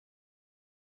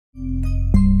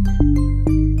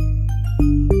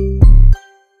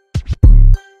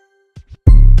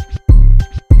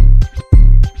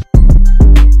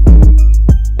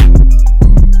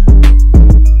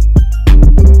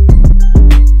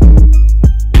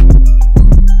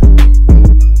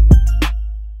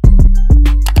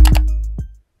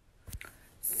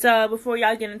So before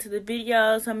y'all get into the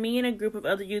video, so me and a group of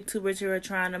other YouTubers who are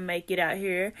trying to make it out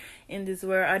here in this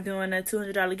world are doing a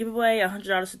 $200 giveaway,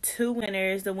 $100 to 2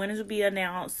 winners. The winners will be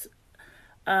announced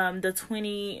the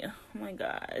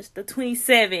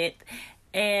 27th.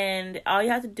 And all you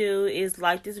have to do is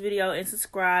like this video and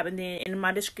subscribe, and then in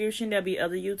my description there'll be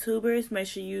other YouTubers. Make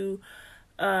sure you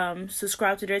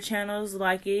subscribe to their channels,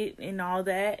 like it and all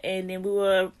that, and then we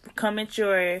will comment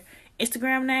your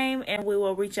Instagram name and we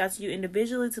will reach out to you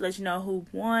individually to let you know who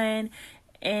won.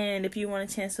 And if you want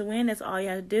a chance to win, that's all you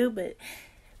have to do. But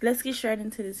let's get straight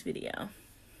into this video.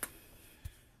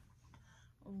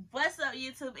 What's up,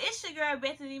 YouTube? It's your girl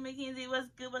Bethany Mackenzie. What's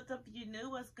good? What's up if you new?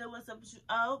 What's good? What's up if you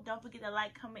old? Don't forget to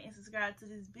like, comment, and subscribe to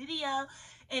this video,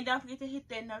 and don't forget to hit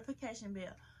that notification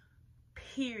bell.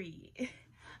 Period.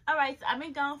 Alright, so I've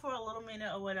been gone for a little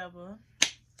minute or whatever.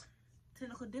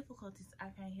 Technical difficulties, I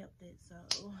can't help that, so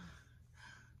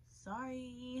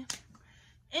sorry.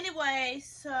 Anyway,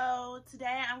 so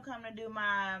today I'm coming to do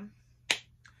my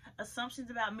assumptions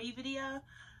about me video.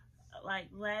 Like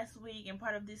last week and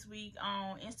part of this week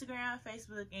on Instagram,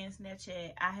 Facebook, and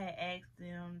Snapchat, I had asked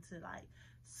them to like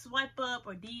swipe up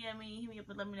or DM me, hit me up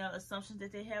and let me know assumptions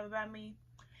that they have about me.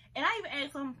 And I even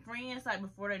asked some friends like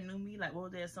before they knew me, like what were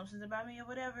their assumptions about me or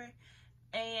whatever.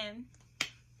 And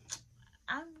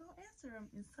I'm gonna answer them,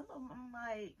 and some of them I'm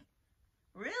like,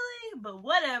 really? But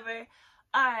whatever.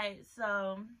 Alright,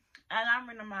 so, and I'm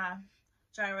running my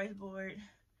dry erase board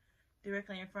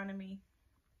directly in front of me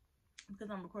because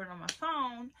I'm recording on my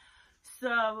phone.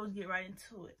 So we'll get right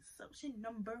into it. Assumption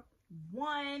number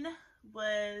 1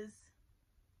 was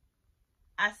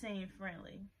I seem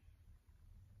friendly.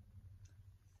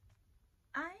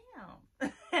 I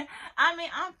am. I mean,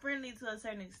 I'm friendly to a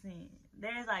certain extent.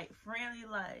 There's like friendly,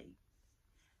 like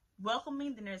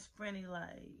welcoming, then there's friendly,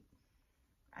 like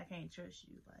I can't trust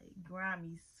you, like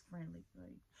grimey's friendly,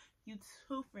 like you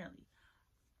too friendly.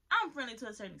 I'm friendly to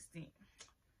a certain extent.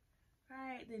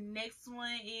 Alright, the next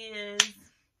one is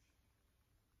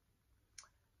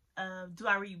do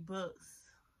I read books?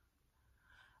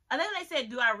 I think they said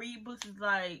do I read books is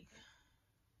like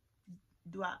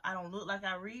I don't look like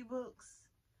I read books.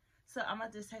 So I'm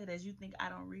gonna just take it as you think I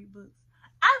don't read books.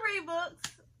 I read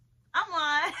books. I'm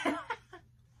lying.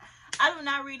 I do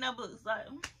not read no books. Like,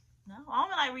 no, I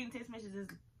don't like reading text messages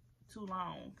too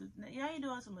long because you ain't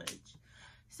doing so much.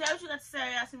 Say what you got to say.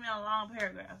 I send me a long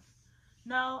paragraph.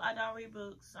 No, I don't read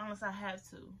books unless I have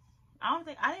to. I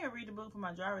didn't read the book for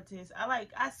my driver test. I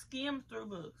skim through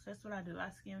books. That's what I do. I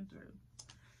skim through.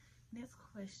 Next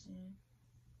question.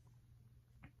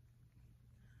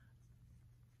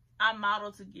 I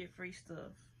model to get free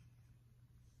stuff.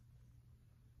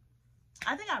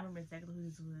 I think I remember exactly who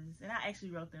this was. And I actually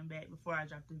wrote them back before I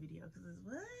dropped the video. Because it's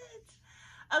what?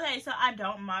 Okay, so I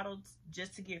don't model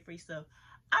just to get free stuff.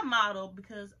 I model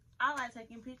because I like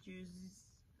taking pictures.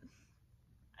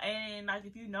 And like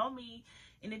if you know me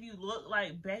and if you look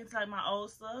like back to like my old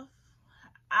stuff,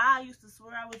 I used to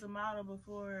swear I was a model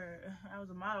before I was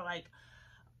a model. Like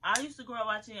I used to grow up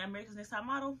watching America's Next Top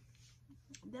Model.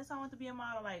 That's how I want to be a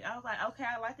model. Like I was like, okay,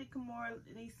 I like the Kimora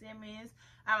Lee Simmons,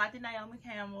 I like the Naomi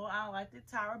Campbell, I like the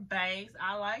Tyra Banks,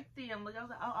 I like them. Like I was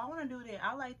like, oh, I want to do that.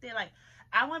 I like that. Like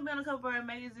I want to be on the cover of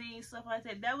magazines, stuff like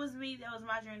that. That was me. That was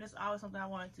my dream. That's always something I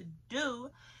wanted to do.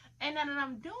 And now that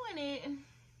I'm doing it,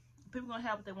 people gonna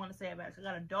have what they want to say about it. So I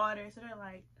got a daughter, so they're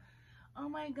like, oh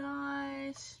my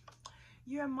gosh,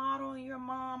 you're a model and you're a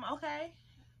mom. Okay.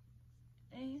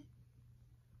 And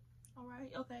all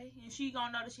right, okay. And she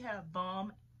gonna know that she had a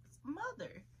bum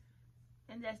mother.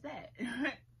 And that's that.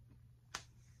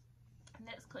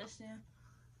 Next question.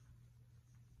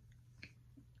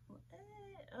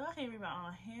 Oh, I can't read my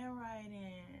own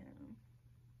handwriting.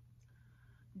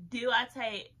 Do I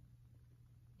take...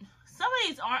 Some of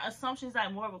these aren't assumptions,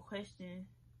 like more of a question.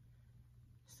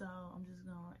 So I'm just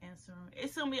gonna answer them.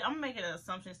 It's gonna be... I'm gonna make it an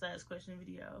assumption / question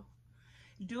video.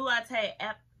 Do I take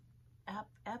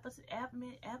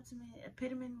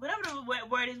epitome, whatever the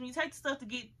word is, when you take the stuff to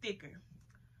get thicker?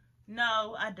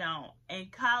 No, I don't. In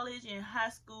college, in high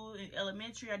school, in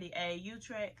elementary, I did AAU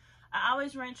track. I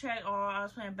always ran track, or I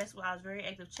was playing basketball. I was a very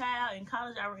active child. In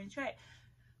college, I ran track.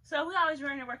 So we always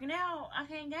running and working out. I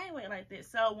can't gain weight like this.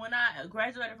 So when I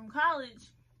graduated from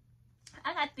college,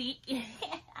 I got thick. I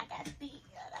got thick.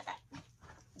 I got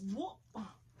whoop.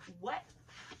 What?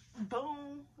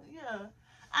 Boom. You Yeah.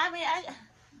 I mean,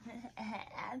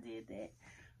 I did that.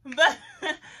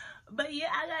 But yeah,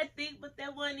 I got thick, but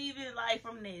that wasn't even like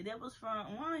from there. That was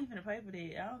from, well, I ain't finna pay for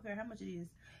that. I don't care how much it is.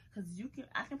 Because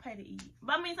I can pay to eat.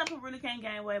 But I mean, some people really can't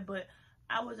gain weight, but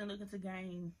I wasn't looking to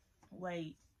gain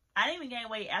weight. I didn't even gain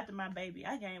weight after my baby.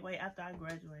 I gained weight after I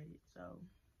graduated. So,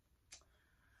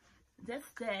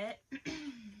 that's that.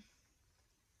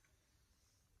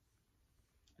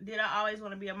 Did I always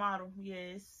want to be a model?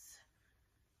 Yes.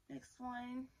 Next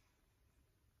one.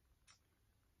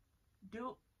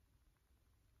 Do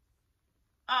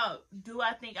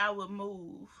I think I would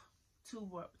move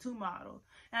to model?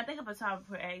 And I think a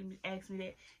photographer asked me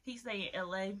that. He stay in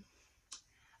LA.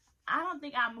 I don't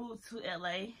think I moved to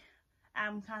LA.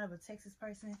 I'm kind of a Texas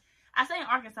person. I stay in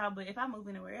Arkansas, but if I move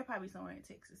anywhere, it'll probably be somewhere in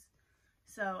Texas.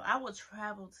 So I will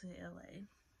travel to LA.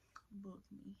 Book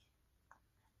me.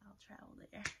 I'll travel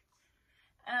there.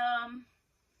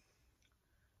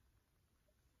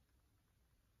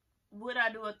 Would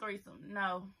I do a threesome?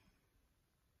 No.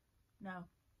 No.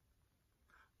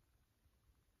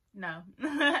 No.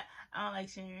 I don't like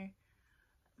sharing.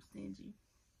 I'm stingy.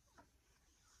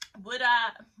 Would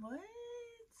I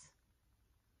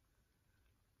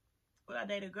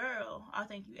date a girl? I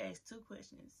think you asked 2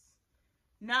 questions.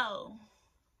 No.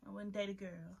 I wouldn't date a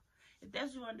girl. If that's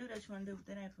what you want to do, that's what you want to do, but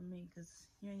that ain't for me, because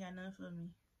you ain't got nothing for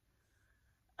me.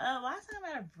 Why is I'm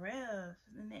out of breath?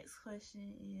 The next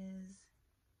question is,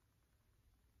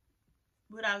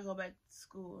 would I go back to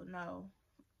school? No.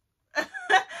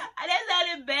 That's not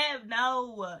even bad.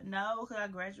 No, because I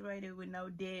graduated with no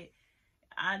debt.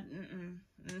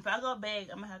 If I go back,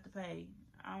 I'm gonna have to pay.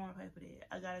 I don't want to pay for that.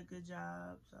 I got a good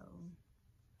job, so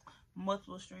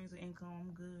multiple streams of income.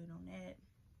 I'm good on that.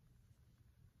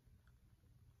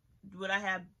 Would I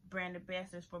have brand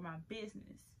ambassadors for my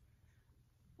business?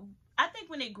 I think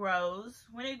when it grows,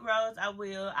 I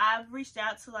will. I've reached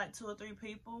out to like 2 or 3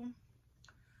 people,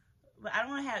 but I don't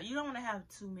want to have. You don't want to have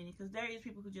too many, because there is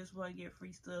people who just want to get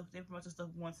free stuff. They promote the stuff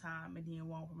one time and then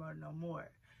won't promote it no more.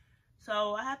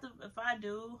 So I have to. If I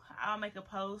do, I'll make a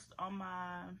post on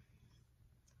my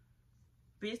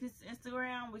business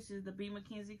Instagram, which is the B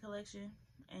McKenzie collection,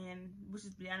 and which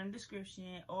is down in the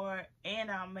description,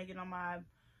 and I'll make it on my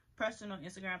personal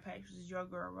Instagram page, which is Your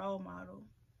Girl Role Model.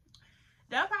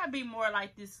 That'll probably be more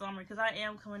like this summer, because I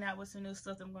am coming out with some new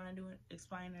stuff that I'm going to do and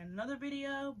explain in another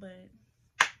video, but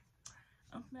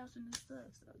I'm coming out with some new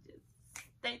stuff, so just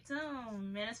stay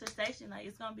tuned. Manifestation, like,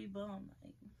 it's going to be boom.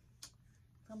 Like,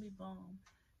 it's going to be boom.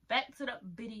 Back to the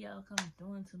video, because I'm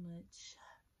doing too much.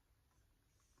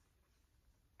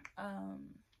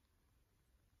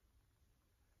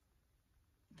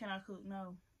 Can I cook?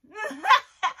 No.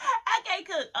 I can't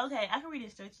cook. Okay, I can read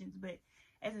instructions, but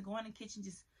as I go in the kitchen,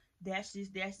 just dash this,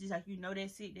 like, you know,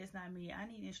 that's it. That's not me. I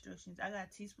need instructions. I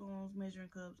got teaspoons, measuring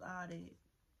cups, all that.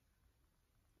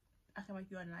 I can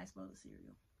make you a nice bowl of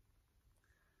cereal.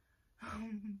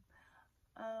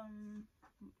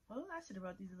 Well, I should have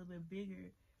brought these a little bit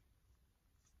bigger.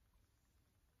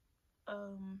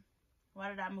 Why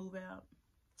did I move out?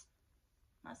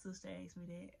 My sister asked me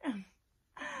that.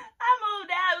 I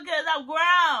moved out because I'm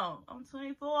grown. I'm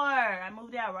 24. I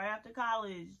moved out right after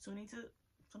college. 22,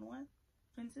 21,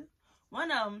 22.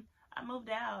 One of them, I moved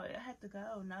out. I had to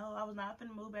go. No, I was not going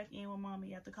to move back in with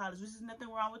mommy after college, which is nothing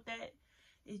wrong with that.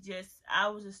 It's just, I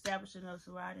was established enough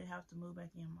so I didn't have to move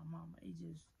back in with my mama. It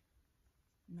just,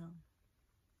 no.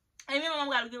 And me and my mom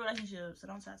got a good relationship, so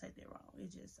don't try to take that wrong. It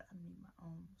just, I need my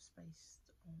own space,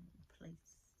 own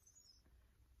place.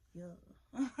 Yeah.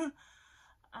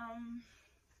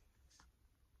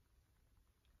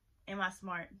 Am I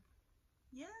smart?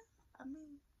 Yeah, I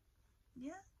mean,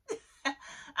 yeah.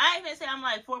 I ain't gonna say I'm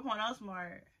like 4.0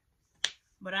 smart,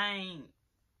 but I ain't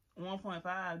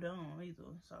 1.5 dumb either,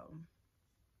 so.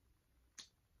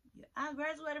 Yeah, I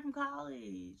graduated from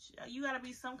college. You gotta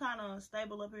be some kind of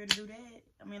stable up here to do that.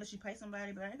 I mean, unless you pay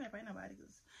somebody, but I ain't gonna pay nobody,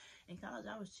 because in college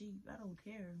I was cheap. I don't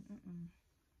care.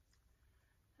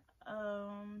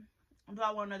 Do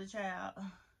I want another child?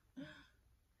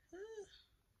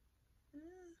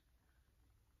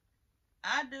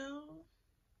 I do.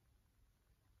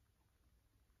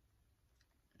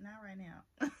 Not right now.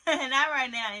 Not right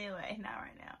now, anyway. Not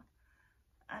right now.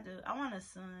 I do. I want a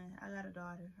son. I got a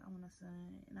daughter. I want a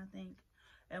son. And I think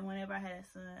that whenever I had a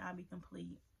son, I'll be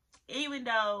complete. Even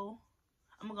though,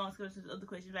 I'm going to go to the other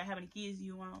questions, like how many kids do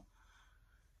you want?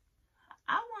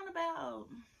 I want about,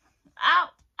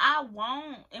 I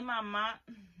want in my mind,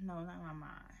 no, not in my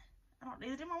mind.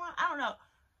 Is it in my mind? I don't know.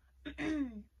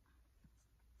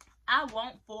 I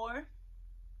want 4,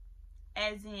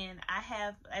 as in I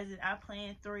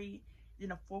plan 3, then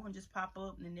the fourth one just pop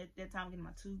up, and then that time I'm getting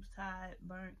my tubes tied,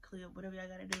 burnt, clipped, whatever y'all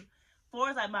gotta do.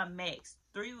 4 is like my max.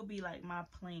 3 would be like my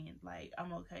plan. Like,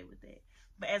 I'm okay with that.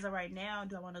 But as of right now,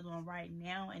 do I want to do them right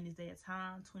now? And is there a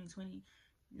time? 2020?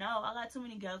 No, I got too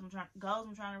many goals I'm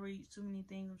trying to reach. Too many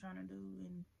things I'm trying to do,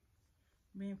 and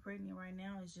being pregnant right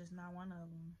now is just not one of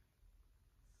them.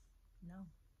 No.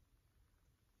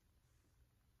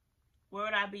 Where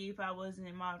would I be if I wasn't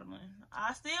in modeling?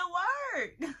 I still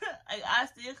work. Like, I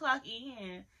still clock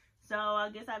in. So I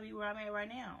guess I'd be where I'm at right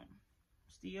now.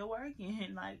 Still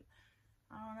working. Like,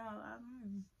 I don't know.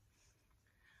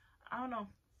 I don't know.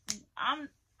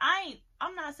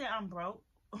 I'm not saying I'm broke,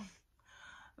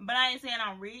 but I ain't saying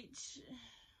I'm rich.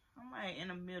 I'm like in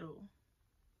the middle.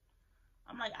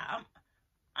 I'm like I'm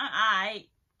alright.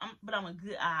 But I'm a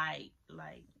good alright.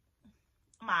 Like,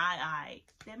 I'm alright.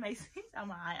 That makes sense.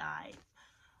 I'm alright.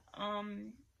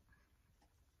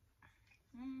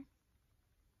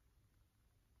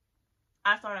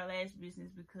 I started a lash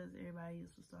business because everybody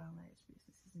else was starting lash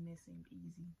businesses, and that seemed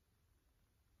easy.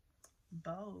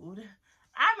 Bold.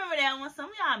 I remember that one. Some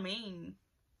of y'all mean.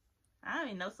 I don't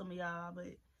even know some of y'all,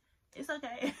 but it's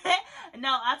okay.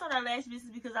 No, I started a lash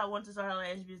business because I wanted to start a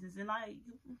lash business. And like,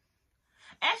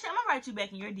 actually, I'm gonna write you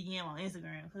back in your DM on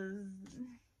Instagram, because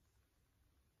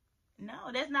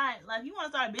no, that's not, like, you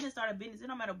want to start a business, start a business. It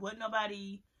don't matter what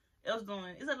nobody else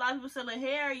doing. It's a lot of people selling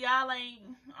hair. Y'all ain't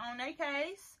on their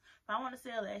case. If I want to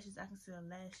sell lashes, I can sell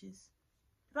lashes.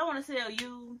 If I want to sell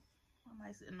you, I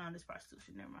might say, no, this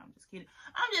prostitution. Never mind. I'm just kidding.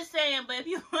 I'm just saying, but if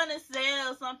you want to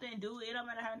sell something, do it. It don't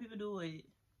matter how many people do it.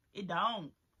 It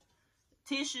don't.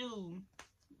 Tissue.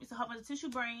 It's a whole bunch of tissue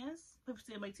brands. People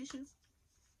still make tissues.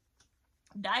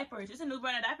 Diapers. It's a new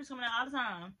brand of diapers coming out all the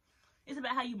time. It's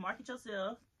about how you market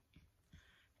yourself.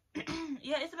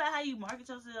 Yeah, it's about how you market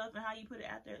yourself and how you put it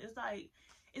out there. It's like,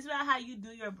 it's about how you do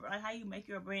your, like, how you make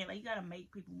your brand. Like, you gotta make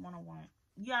people want.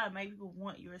 You gotta make people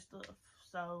want your stuff.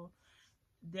 So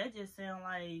that just sound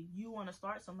like you want to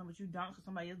start something, but you don't, because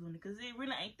somebody else doing it. Because it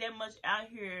really ain't that much out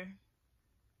here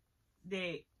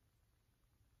that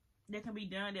can be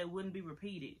done that wouldn't be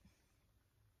repeated.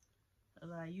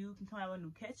 Like, you can come out with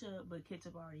new ketchup, but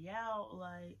ketchup already out.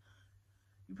 Like,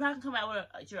 you probably can come out with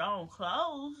like, your own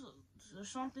clothes or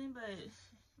something, but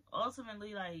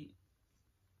ultimately, like,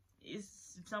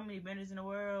 it's so many vendors in the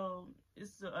world.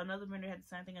 It's another vendor had the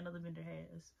same thing another vendor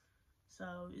has.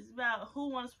 So it's about who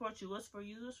wants to support you. What's for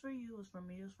you, what's for you, what's for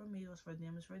me, what's for me, what's for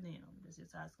them, it's for them. That's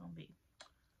just how it's gonna be.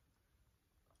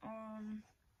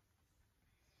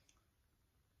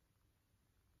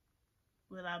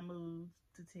 Will I move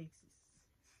to Texas?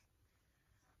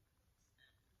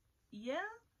 Yeah,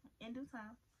 in due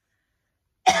time.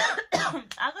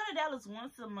 I go to Dallas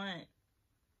once a month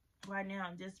right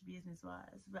now, just business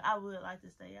wise, but I would like to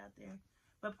stay out there,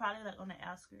 but probably like on the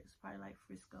outskirts, probably like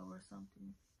Frisco or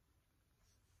something.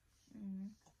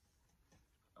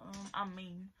 I'm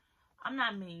mean. I'm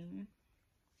not mean.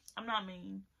 I'm not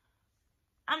mean.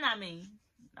 I'm not mean.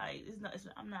 Like,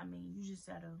 I'm not mean. You just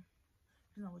gotta,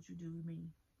 you know what you do with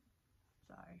me.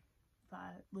 Sorry. If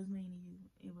I was mean to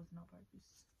you, it was no purpose.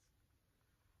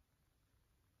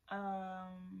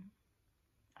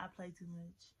 I play too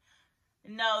much.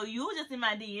 No, you were just in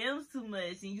my DMs too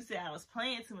much, and you said I was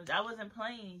playing too much. I wasn't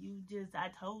playing. I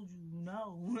told you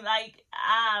no. Like,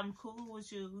 I'm cool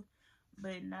with you,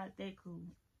 but not that cool.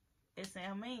 They say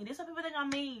I'm mean. This is what people think I'm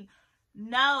mean.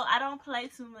 No, I don't play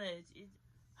too much.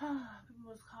 People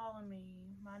was calling me.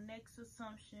 My next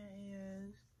assumption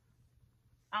is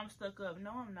I'm stuck up.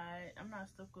 No, I'm not. I'm not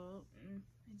stuck up.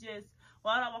 Just,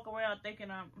 why do I walk around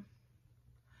thinking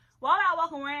why do I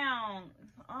walk around,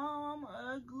 oh, I'm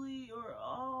ugly, or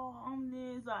oh, I'm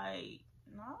this? Like,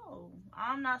 no,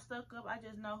 I'm not stuck up. I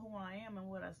just know who I am and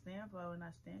what I stand for, and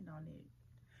I stand on it.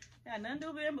 Yeah, nothing to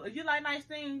do with it. If you like nice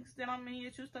things, then I mean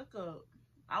that you stuck up.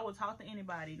 I would talk to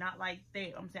anybody, not like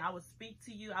that. I'm saying I would speak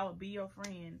to you. I would be your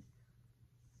friend.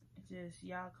 Just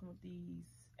y'all come with these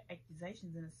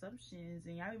accusations and assumptions,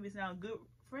 and y'all be missing out on good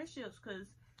friendships because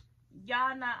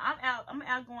y'all not. I'm an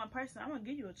outgoing person. I'm gonna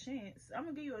give you a chance. I'm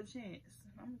gonna give you a chance.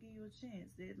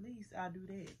 At least I'll do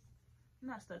that. I'm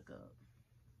not stuck up.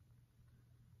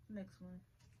 Next one.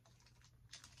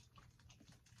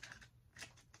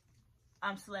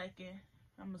 I'm slacking.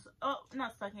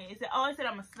 Not slacking. It said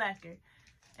I'm a slacker.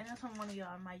 And that's from one of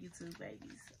y'all, my YouTube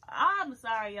babies. I'm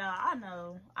sorry, y'all. I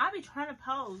know. I be trying to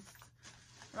post.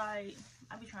 Like,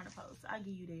 I be trying to post. I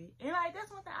give you that. And, like,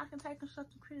 that's one thing I can take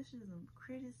constructive criticism.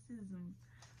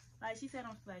 Like, she said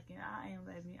I'm slacking. I am,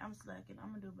 baby. I'm slacking. I'm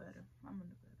gonna do better.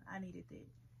 I needed that.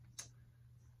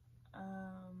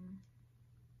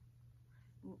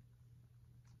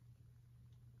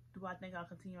 Do people, I think I'll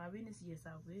continue my business. Yes,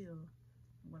 I will.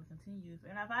 I'm going to continue.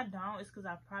 And if I don't, it's because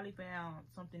I probably found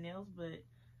something else, but,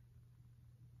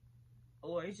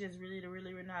 or it's just really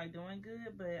not doing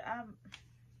good. But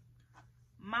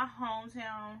my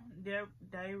hometown,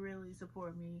 they really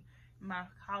support me. My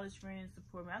college friends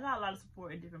support me. I got a lot of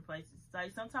support in different places.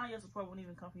 Like, sometimes your support won't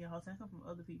even come from your hometown, it come from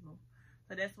other people.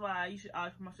 So that's why you should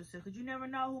always promote yourself, because you never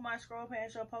know who might scroll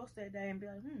past your post that day and be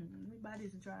like, let me buy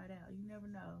this and try it out. You never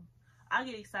know. I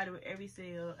get excited with every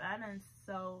sale. I done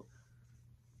sold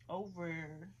about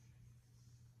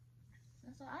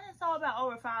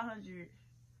over 500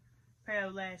 pair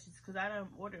of lashes, because I done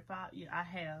ordered 5. Yeah, I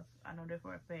have. I know that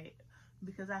for a fact.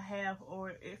 Because I have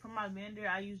ordered from my vendor.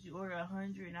 I usually order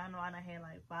 100, and I know I done had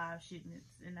like 5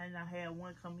 shipments, and then I had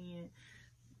one come in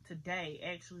today.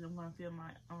 Actually, I'm gonna film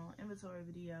my inventory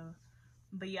video.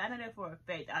 But yeah, I know that for a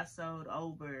fact. I sold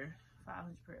over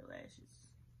 500 pair of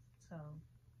lashes. So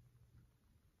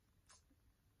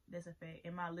that's a fact.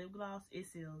 And my lip gloss, it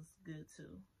sells good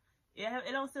too.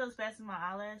 It don't sell as fast as my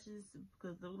eyelashes,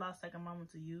 because lip gloss take a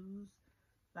moment to use.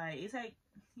 Like, it's like,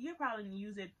 you probably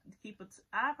use it to keep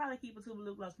I probably keep a tube of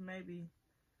lip gloss for maybe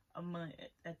a month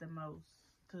at the most.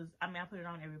 Because, I mean, I put it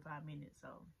on every 5 minutes, so.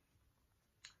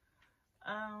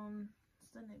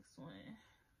 What's the next one?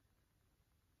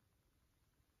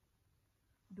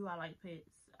 Do I like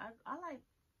pets? I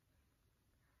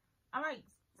like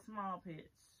small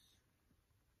pets.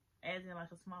 As in,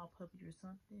 like, a small puppy or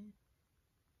something.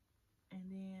 And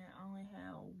then I only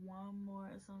have one more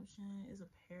assumption. It's a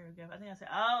paragraph. I think I said,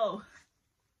 oh.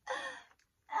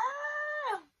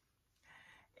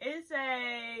 It's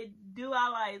a, do I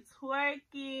like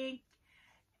twerking?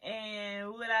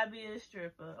 And would I be a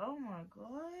stripper? Oh my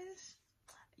gosh.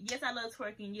 Yes, I love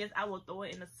twerking. Yes, I will throw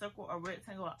it in a circle, a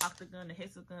rectangle, an octagon, a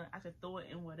hexagon. I can throw it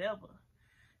in whatever.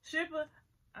 Stripper,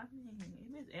 I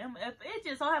mean, if it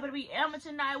just so happen to be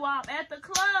amateur night while I'm at the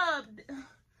club,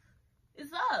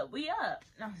 it's up. We up.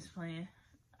 No, I'm just playing.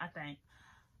 I think.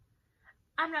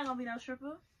 I'm not gonna be no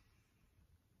stripper.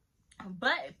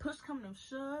 But push come to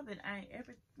shove and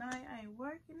everything ain't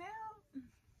working out.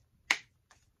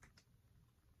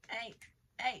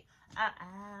 Hey,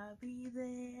 I'll be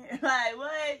there. Like,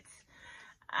 what?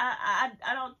 I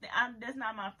don't think that's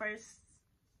not my first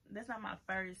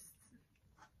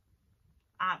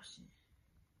option.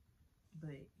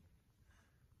 But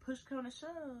push come to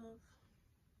shove,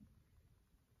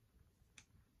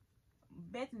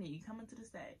 Bethany coming to the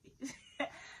stage.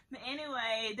 But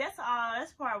anyway, that's all.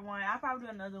 That's part 1. I'll probably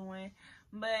do another one.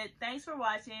 But thanks for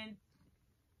watching.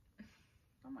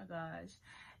 Oh my gosh.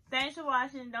 Thanks for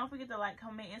watching. Don't forget to like,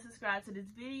 comment, and subscribe to this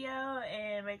video.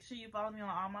 And make sure you follow me on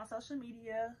all my social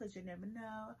media, because you never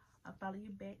know. I'll follow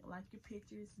you back, like your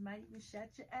pictures, might even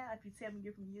shout you out if you tell me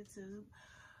you're from YouTube.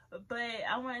 But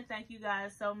I want to thank you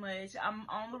guys so much. I'm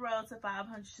on the road to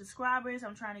 500 subscribers.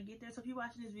 I'm trying to get there. So if you're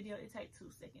watching this video, it takes 2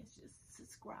 seconds. Just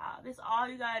subscribe. That's all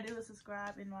you got to do is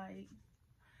subscribe. And, like,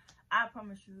 I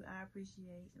promise you, I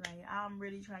appreciate. Like, I'm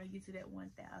really trying to get to that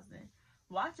 1,000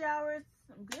 watch hours.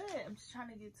 I'm good. I'm just trying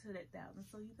to get to that 1,000.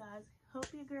 So you guys,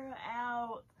 help your girl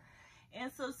out.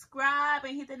 And subscribe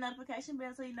and hit the notification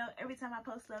bell so you know every time I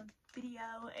post a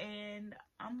video. And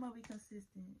I'm going to be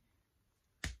consistent.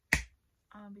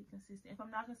 If I'm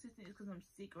not consistent, it's because I'm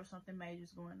sick or something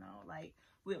major's going on, like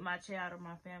with my child or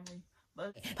my family.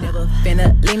 But never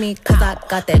finna leave me, cause I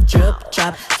got that drip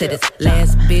drop. To this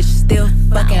last bitch still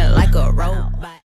fucking like a robot.